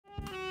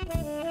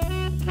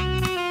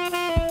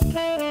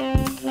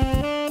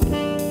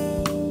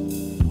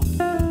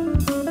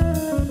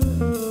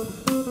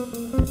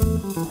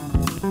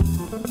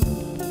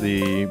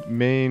The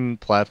main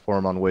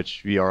platform on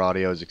which VR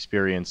audio is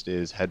experienced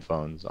is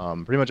headphones.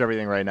 Pretty much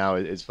everything right now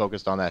is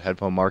focused on that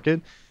headphone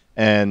market,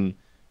 and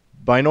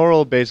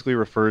binaural basically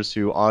refers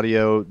to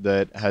audio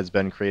that has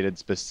been created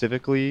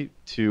specifically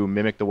to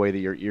mimic the way that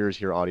your ears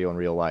hear audio in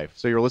real life.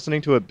 So you're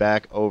listening to it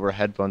back over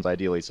headphones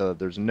ideally, so that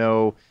there's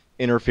no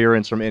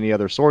interference from any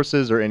other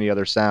sources or any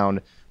other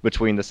sound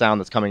between the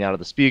sound that's coming out of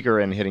the speaker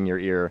and hitting your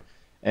ear.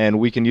 And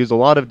we can use a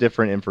lot of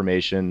different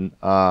information,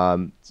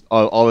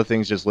 all the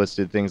things just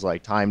listed, things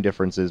like time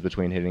differences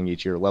between hitting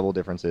each ear, level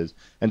differences,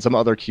 and some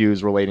other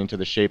cues relating to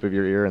the shape of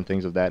your ear and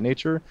things of that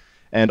nature.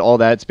 And all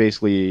that's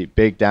basically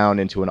baked down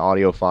into an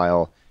audio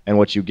file, and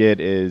what you get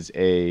is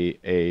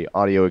a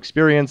audio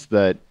experience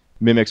that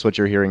mimics what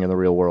you're hearing in the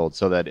real world,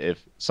 so that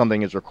if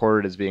something is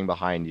recorded as being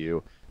behind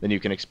you, then you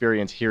can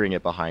experience hearing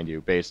it behind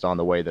you based on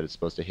the way that it's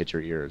supposed to hit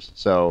your ears.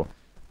 So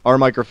our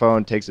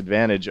microphone takes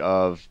advantage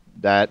of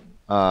that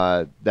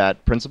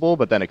principle,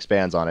 but then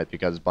expands on it,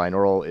 because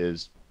binaural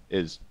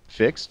is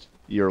fixed.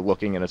 You're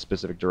looking in a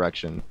specific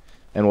direction,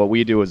 and what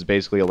we do is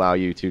basically allow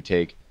you to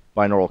take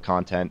binaural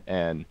content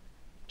and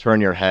turn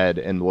your head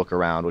and look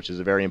around, which is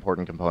a very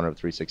important component of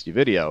 360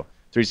 video.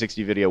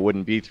 360 video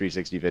wouldn't be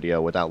 360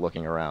 video without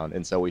looking around,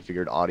 and so we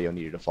figured audio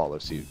needed to follow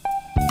suit.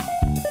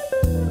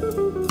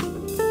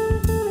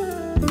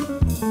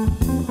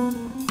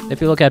 If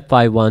you look at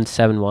 5.1,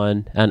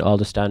 7.1, and all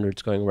the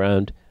standards going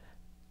around,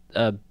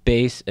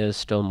 bass is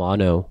still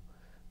mono,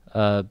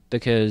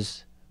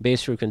 because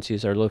bass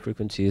frequencies are low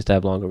frequencies that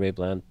have longer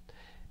wavelength,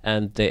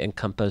 and they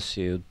encompass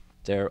you.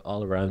 They're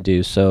all around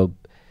you. So,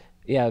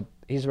 yeah,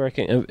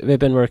 we've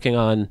been working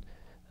on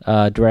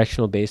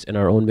directional bass in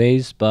our own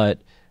ways,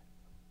 but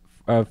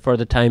for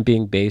the time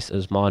being, bass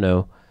is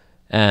mono,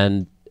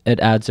 and it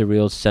adds a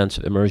real sense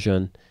of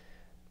immersion.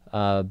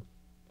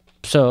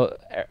 So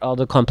all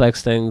the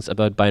complex things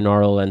about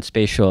binaural and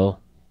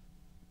spatial,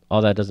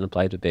 all that doesn't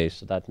apply to bass,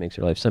 so that makes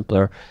your life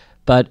simpler.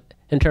 But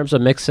in terms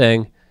of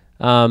mixing,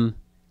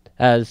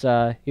 as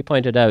he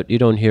pointed out, you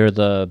don't hear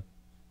the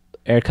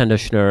air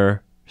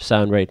conditioner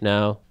sound right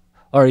now,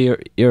 or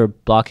you're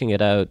blocking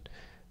it out,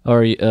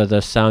 or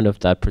the sound of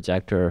that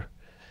projector.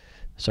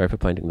 Sorry for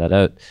pointing that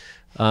out.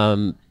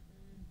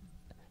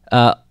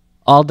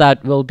 All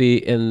that will be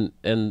in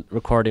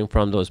recording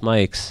from those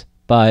mics,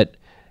 but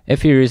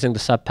if you're using the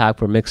sub pack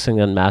for mixing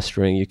and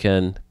mastering, you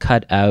can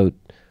cut out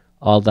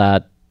all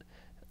that,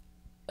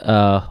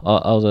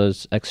 all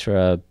those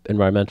extra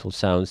environmental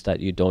sounds that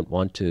you don't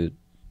want to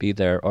be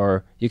there,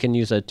 or you can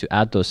use it to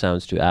add those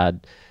sounds to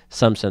add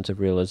some sense of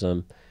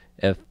realism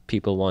if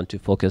people want to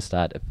focus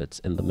that, if it's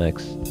in the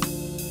mix.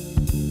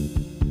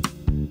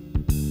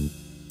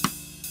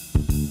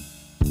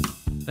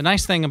 The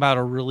nice thing about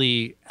a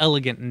really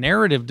elegant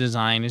narrative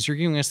design is you're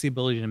giving us the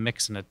ability to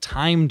mix in a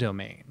time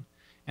domain.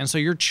 And so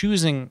you're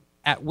choosing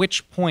at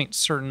which point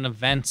certain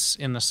events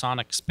in the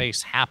sonic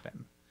space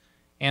happen.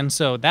 And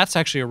so that's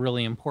actually a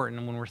really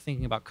important when we're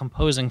thinking about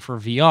composing for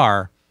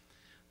VR,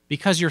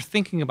 because you're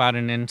thinking about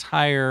an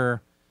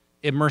entire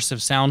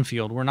immersive sound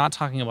field. We're not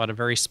talking about a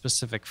very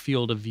specific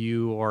field of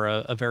view or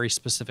a very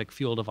specific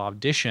field of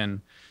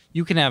audition.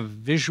 You can have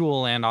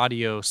visual and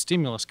audio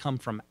stimulus come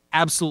from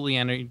absolutely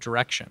any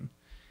direction.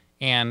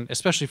 And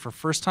especially for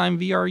first-time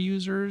VR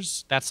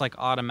users, that's like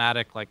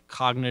automatic, like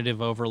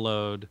cognitive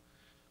overload.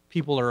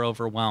 People are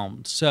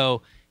overwhelmed.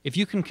 So if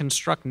you can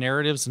construct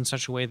narratives in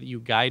such a way that you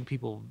guide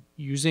people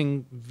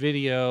using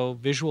video,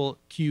 visual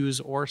cues,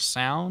 or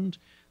sound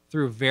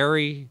through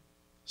very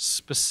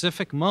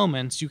specific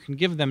moments, you can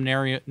give them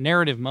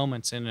narrative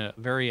moments in a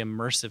very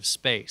immersive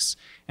space.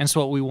 And so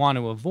what we want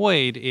to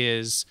avoid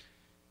is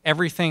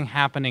everything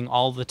happening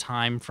all the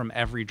time from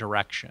every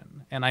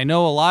direction. And I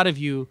know a lot of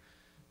you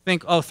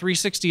think, oh,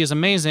 360 is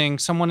amazing.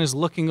 Someone is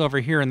looking over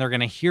here and they're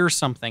going to hear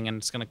something and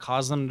it's going to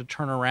cause them to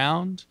turn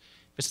around.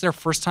 If it's their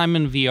first time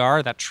in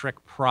VR, that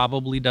trick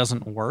probably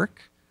doesn't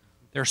work.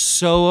 They're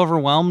so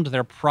overwhelmed,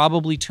 they're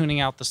probably tuning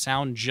out the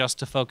sound just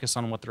to focus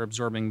on what they're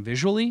absorbing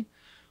visually.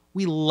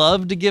 We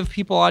love to give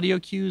people audio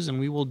cues, and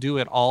we will do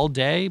it all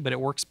day, but it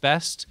works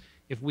best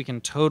if we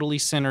can totally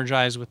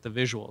synergize with the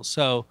visuals.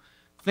 So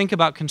think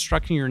about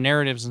constructing your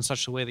narratives in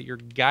such a way that you're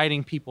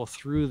guiding people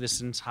through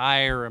this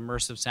entire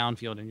immersive sound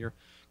field, and you're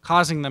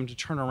causing them to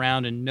turn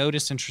around and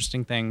notice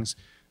interesting things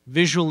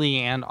visually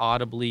and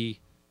audibly,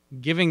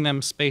 giving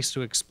them space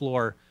to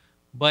explore.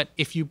 But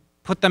if you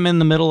put them in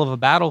the middle of a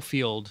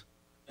battlefield,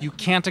 you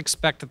can't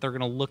expect that they're going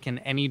to look in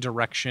any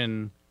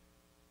direction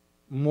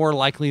more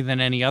likely than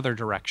any other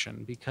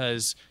direction,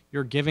 because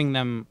you're giving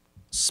them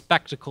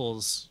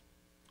spectacles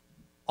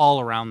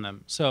all around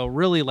them. So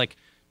really, like,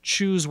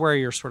 choose where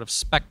your sort of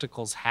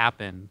spectacles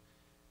happen,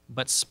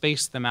 but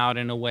space them out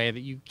in a way that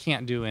you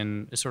can't do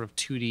in a sort of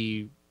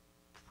 2D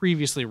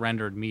previously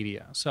rendered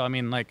media. So, I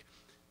mean, like,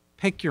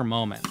 pick your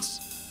moments.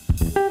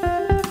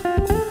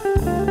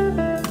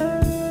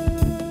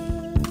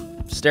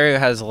 Stereo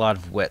has a lot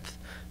of width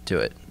to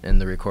it in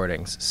the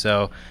recordings.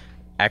 So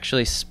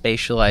actually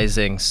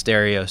spatializing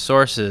stereo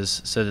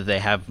sources so that they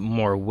have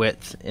more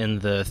width in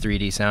the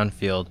 3D sound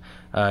field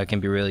can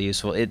be really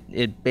useful.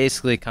 It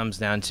basically comes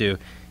down to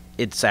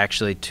it's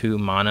actually 2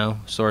 mono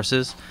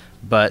sources,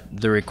 but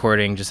the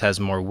recording just has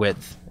more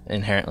width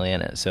inherently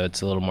in it, so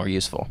it's a little more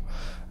useful.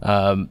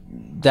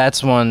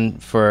 That's one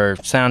for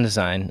sound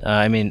design.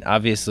 I mean,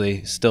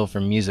 obviously still for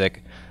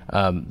music,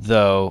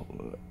 though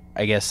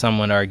I guess some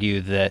would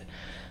argue that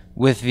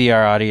with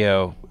VR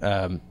audio,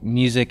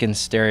 music in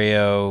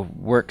stereo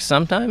works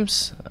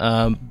sometimes,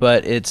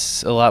 but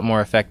it's a lot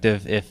more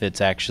effective if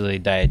it's actually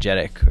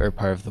diegetic or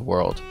part of the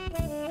world.